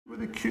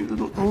The cute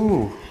little,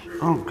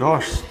 oh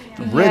gosh,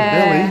 the red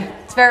belly.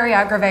 It's very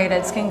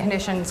aggravated, skin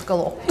conditions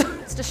galore.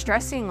 It's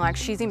distressing, like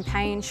she's in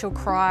pain, she'll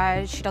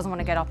cry, she doesn't want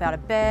to get up out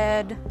of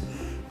bed.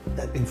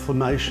 That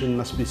inflammation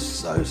must be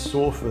so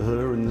sore for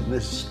her, and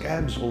there's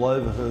scabs all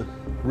over her.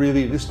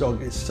 Really, this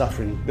dog is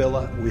suffering.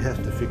 Bella, we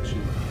have to fix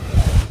you.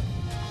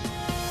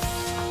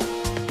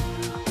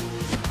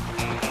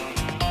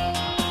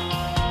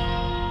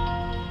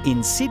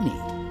 In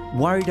Sydney,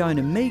 worried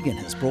owner Megan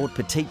has brought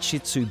Petite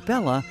Shih-Tzu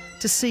Bella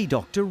to see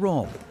Dr.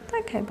 Rob.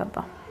 Okay,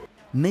 Bubba.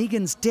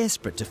 Megan's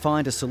desperate to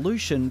find a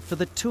solution for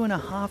the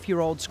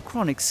 2.5-year-old's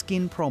chronic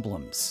skin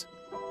problems.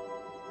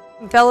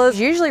 Bella's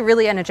usually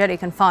really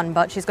energetic and fun,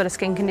 but she's got a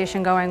skin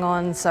condition going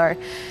on, so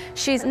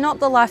she's not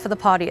the life of the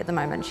party at the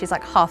moment. She's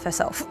like half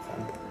herself.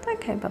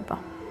 Okay, Bubba.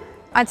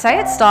 I'd say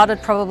it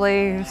started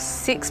probably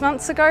 6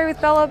 months ago with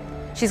Bella.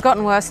 She's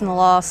gotten worse in the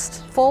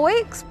last 4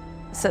 weeks.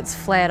 So it's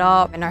flared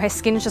up and her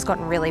skin's just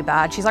gotten really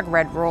bad. She's like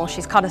red raw,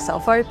 she's cut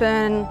herself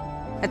open.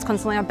 It's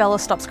constantly like, Bella,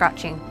 stop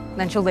scratching.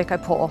 Then she'll lick her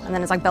paw, and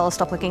then it's like, Bella,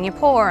 stop licking your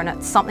paw, and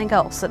it's something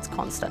else that's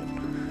constant.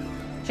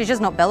 She's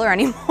just not Bella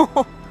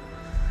anymore.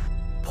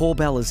 Poor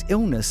Bella's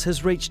illness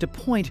has reached a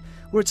point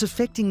where it's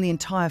affecting the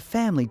entire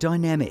family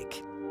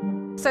dynamic.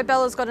 So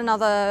Bella's got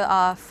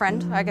another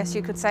friend, I guess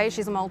you could say.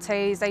 She's a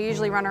Maltese. They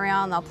usually run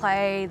around, they'll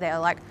play, they're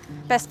like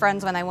best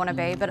friends when they want to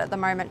be, but at the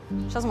moment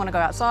she doesn't want to go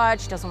outside,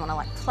 she doesn't want to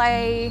like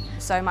play.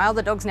 So my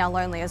other dog's now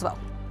lonely as well.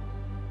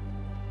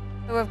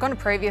 We've gone to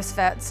previous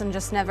vets and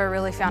just never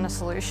really found a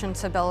solution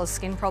to Bella's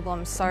skin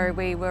problems, so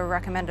we were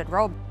recommended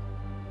Rob.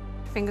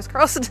 Fingers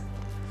crossed.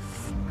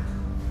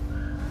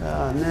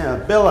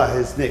 Now, Bella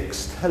is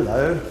next.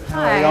 Hello.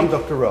 Hi. I'm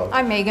Dr. Rob.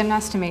 I'm Megan,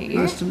 nice to meet you.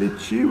 Nice to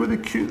meet you with a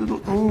cute little,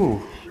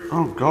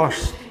 oh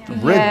gosh, the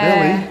red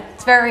belly.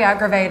 It's very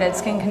aggravated,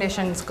 skin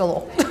conditions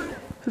galore.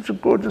 Such a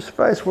gorgeous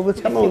face. Well,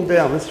 let's come on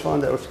down. Let's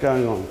find out what's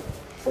going on.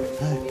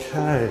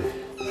 Okay.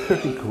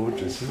 Very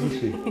gorgeous, isn't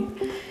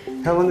she?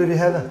 How long have you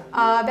had her?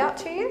 About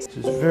 2 years.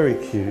 She's very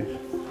cute.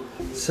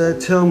 So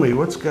tell me,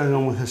 what's going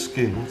on with her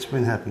skin? What's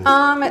been happening?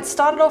 It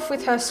started off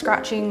with her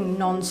scratching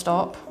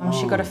non-stop.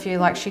 She got a few,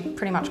 like she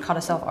pretty much cut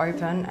herself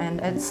open, and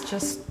it's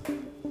just,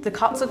 the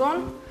cuts are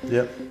gone.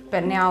 Yep.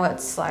 But now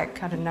it's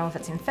like, I don't know if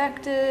it's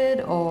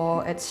infected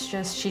or it's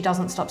just, she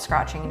doesn't stop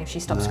scratching. And if she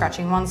stops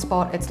scratching one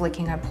spot, it's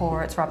licking her paw,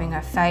 it's rubbing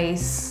her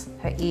face,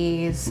 her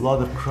ears. A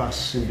lot of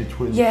crusts in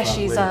between Yeah, the front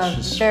she's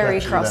legs. very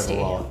scratching crusty.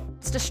 that a lot.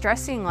 It's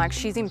distressing, like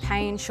she's in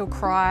pain, she'll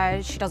cry,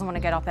 she doesn't want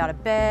to get up out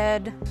of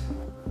bed.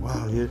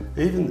 Wow, yeah.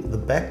 Even the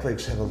back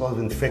legs have a lot of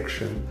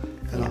infection,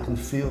 and I can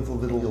feel the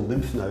little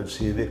lymph nodes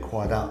here, they're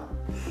quite up.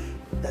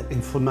 That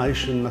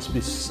inflammation must be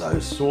so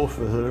sore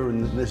for her,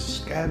 and there's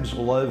scabs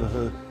all over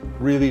her.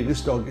 Really,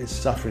 this dog is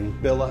suffering.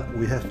 Bella,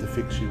 we have to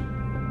fix you.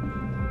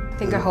 I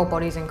think her whole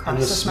body's in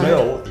crisis And the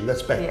smell, mode.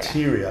 that's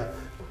bacteria.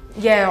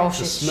 Yeah, oh, The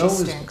she smell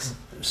stinks. is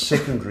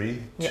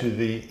secondary to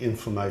the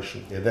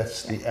inflammation. Yeah,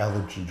 that's the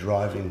allergy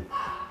driving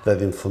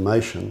that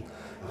inflammation.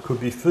 It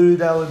could be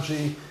food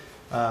allergy,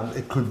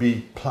 it could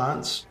be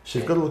plants. So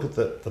you've got to look at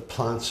the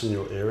plants in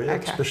your area,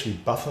 especially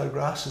buffalo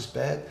grass is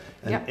bad,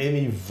 and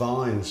any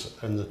vines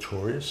are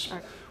notorious.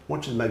 I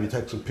want you to maybe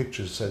take some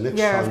pictures so next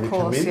time you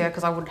come in,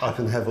 I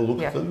can have a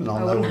look at them and I'll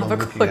know what I'm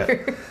looking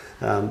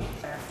at.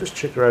 Just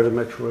check her over and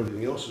make sure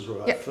everything else is all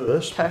right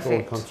first before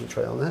we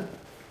concentrate on that.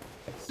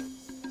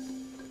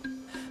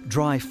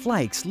 Dry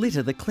flakes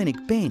litter the clinic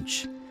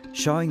bench,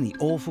 showing the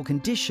awful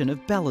condition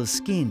of Bella's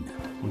skin.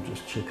 We'll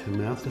just check her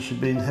mouth. Has she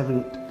been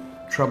having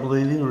trouble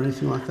eating or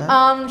anything like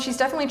that? She's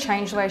definitely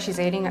changed the way she's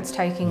eating. It's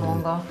taking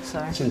longer, so.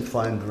 It's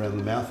inflamed around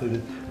the mouth.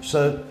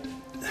 So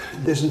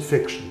there's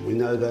infection. We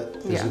know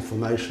that. There's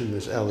inflammation,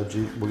 there's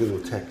allergy. We're going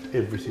to attack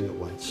everything at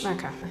once.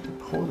 Okay.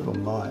 Poor little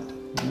mite.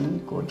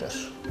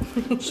 Gorgeous.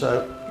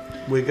 So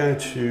we're going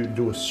to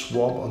do a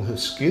swab on her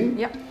skin.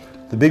 Yep.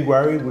 The big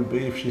worry would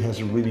be if she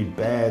has a really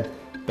bad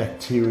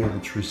bacteria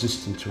that's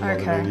resistant to a lot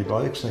of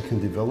antibiotics. They can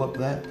develop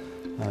that.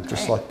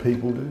 Just like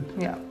people do,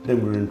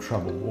 then we're in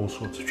trouble, all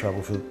sorts of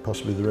trouble for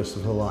possibly the rest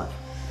of her life.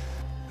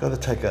 Got to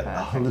take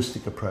a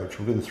holistic approach.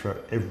 We're going to throw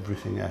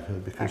everything at her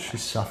because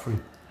she's suffering.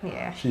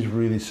 Yeah. She's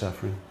really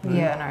suffering.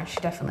 Yeah, no,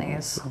 she definitely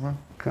is.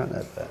 Can't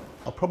have that.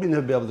 I'll probably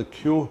never be able to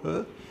cure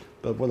her,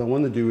 but what I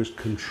want to do is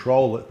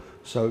control it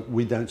so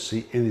we don't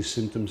see any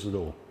symptoms at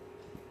all.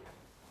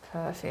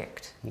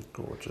 Perfect.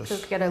 Gorgeous.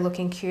 Just get her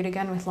looking cute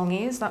again with long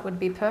ears, that would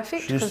be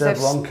perfect. She used to have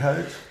long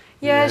coat.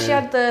 Yeah, she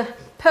had the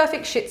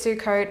perfect Shih Tzu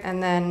coat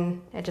and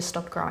then it just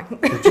stopped growing.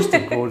 It's just a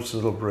gorgeous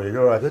little breed.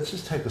 All right, let's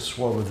just take a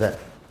swab of that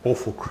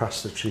awful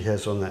crust that she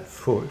has on that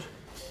foot.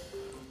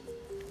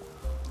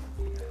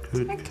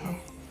 Good.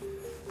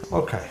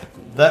 Okay,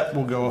 that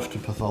will go off to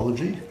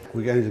pathology.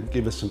 We're going to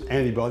give her some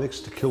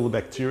antibiotics to kill the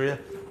bacteria.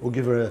 We'll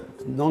give her a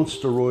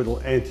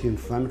non-steroidal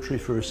anti-inflammatory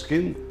for her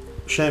skin.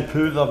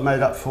 Shampoo that I've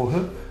made up for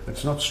her.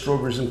 It's not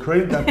strawberries and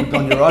cream, don't put it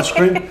on your ice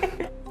cream.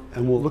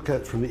 And we'll look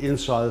at from the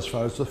inside as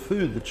far as the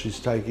food that she's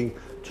taking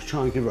to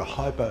try and give her a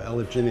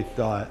hypoallergenic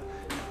diet.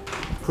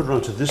 Put her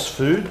onto this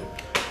food.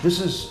 This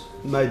is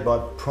made by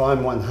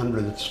Prime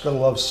 100. It's got a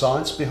lot of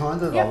science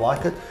behind it. Yep. I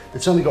like it.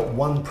 It's only got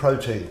one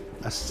protein,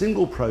 a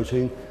single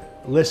protein,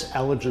 less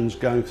allergens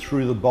going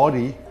through the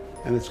body,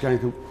 and it's going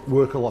to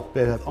work a lot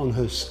better on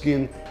her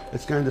skin.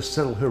 It's going to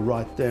settle her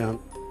right down.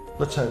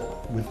 Let's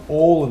hope with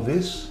all of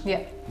this,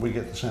 we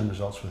get the same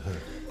results with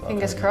her.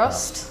 Fingers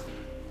crossed.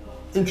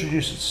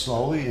 Introduce it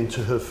slowly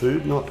into her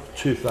food, not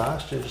too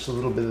fast, just a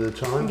little bit at a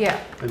time. Yeah.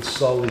 And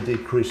slowly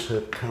decrease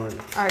her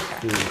current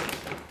food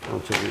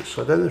onto this.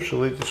 I don't know if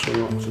she'll eat this or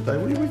not today.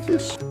 Will you eat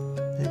this?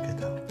 There you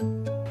go.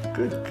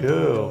 Good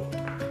girl.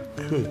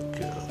 Good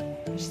girl.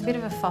 She's a bit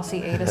of a fussy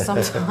eater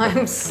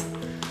sometimes.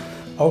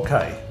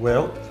 Okay,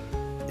 well,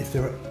 if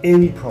there are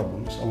any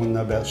problems, I want to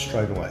know about it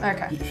straight away.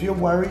 Okay. If you're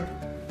worried,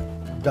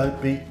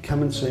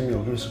 come and see me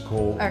or give us a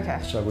call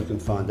so we can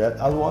find out.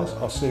 Otherwise,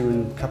 I'll see you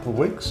in a couple of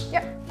weeks.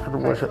 Yep.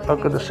 Otherwise,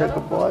 I've got to say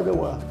goodbye to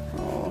her.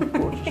 Oh,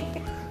 gorgeous.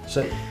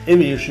 So,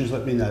 any issues,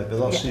 let me know,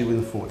 but I'll see you in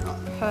a fortnight.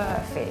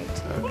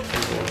 Perfect.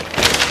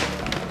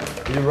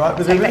 Are you right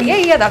with everything?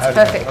 Yeah, that's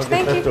perfect. I'll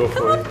Thank get that you. door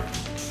for you.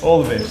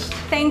 All the best.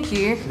 Thank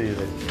you. See you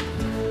then.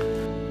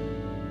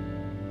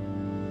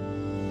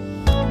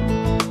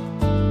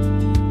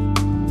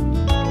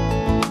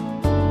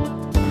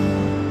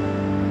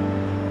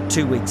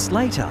 2 weeks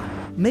later,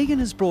 Megan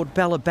has brought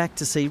Bella back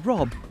to see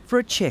Rob for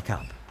a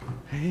checkup.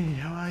 Hey,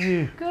 how are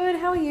you? Good,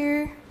 how are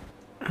you?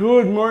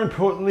 Good, more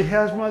importantly,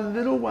 how's my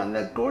little one,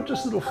 that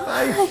gorgeous little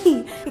face?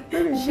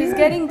 She's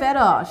getting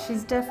better.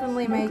 She's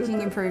definitely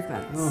making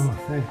improvements. Oh,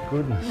 thank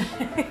goodness.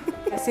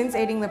 Since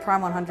eating the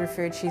Prime 100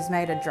 food, she's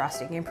made a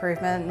drastic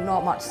improvement.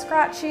 Not much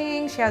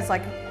scratching. She has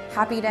like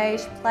happy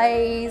days, she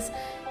plays.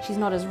 She's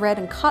not as red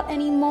and cut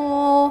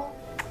anymore.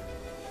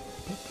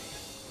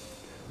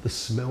 The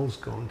smell's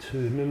gone too.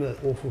 Remember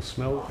that awful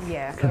smell?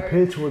 Yeah.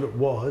 Compared to what it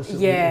was,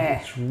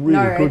 it's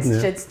really good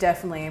now. It's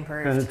definitely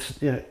improved. And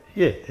it's,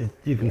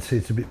 you can see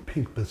it's a bit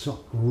pink, but it's not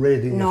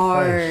red in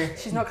your face. No,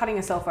 she's not cutting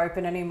herself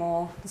open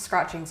anymore. The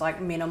scratching's like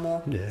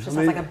minimal. Yeah, She just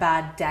has like a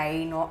bad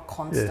day, not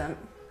constant.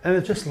 Yeah. And I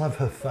just love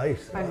her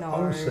face. I know.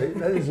 Honestly,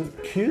 that is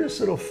the cutest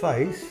little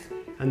face.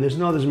 And there's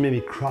not as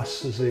many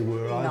crusts as there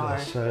were either.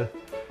 No. So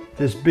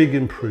there's big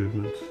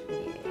improvement.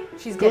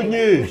 She's Good getting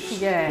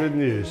news. Yeah. Good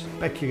news.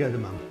 Back you go to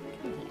mum.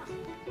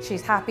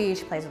 She's happy,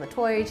 she plays with the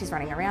toys, she's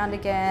running around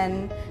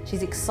again,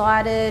 she's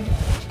excited,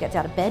 she gets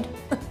out of bed.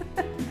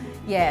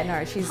 Yeah,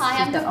 no, she's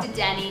Hi, I'm better. Dr.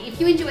 Danny. If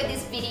you enjoyed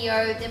this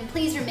video, then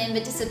please remember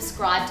to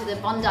subscribe to the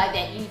Bondi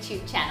Vet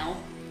YouTube channel.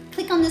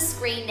 Click on the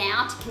screen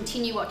now to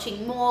continue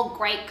watching more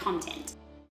great content.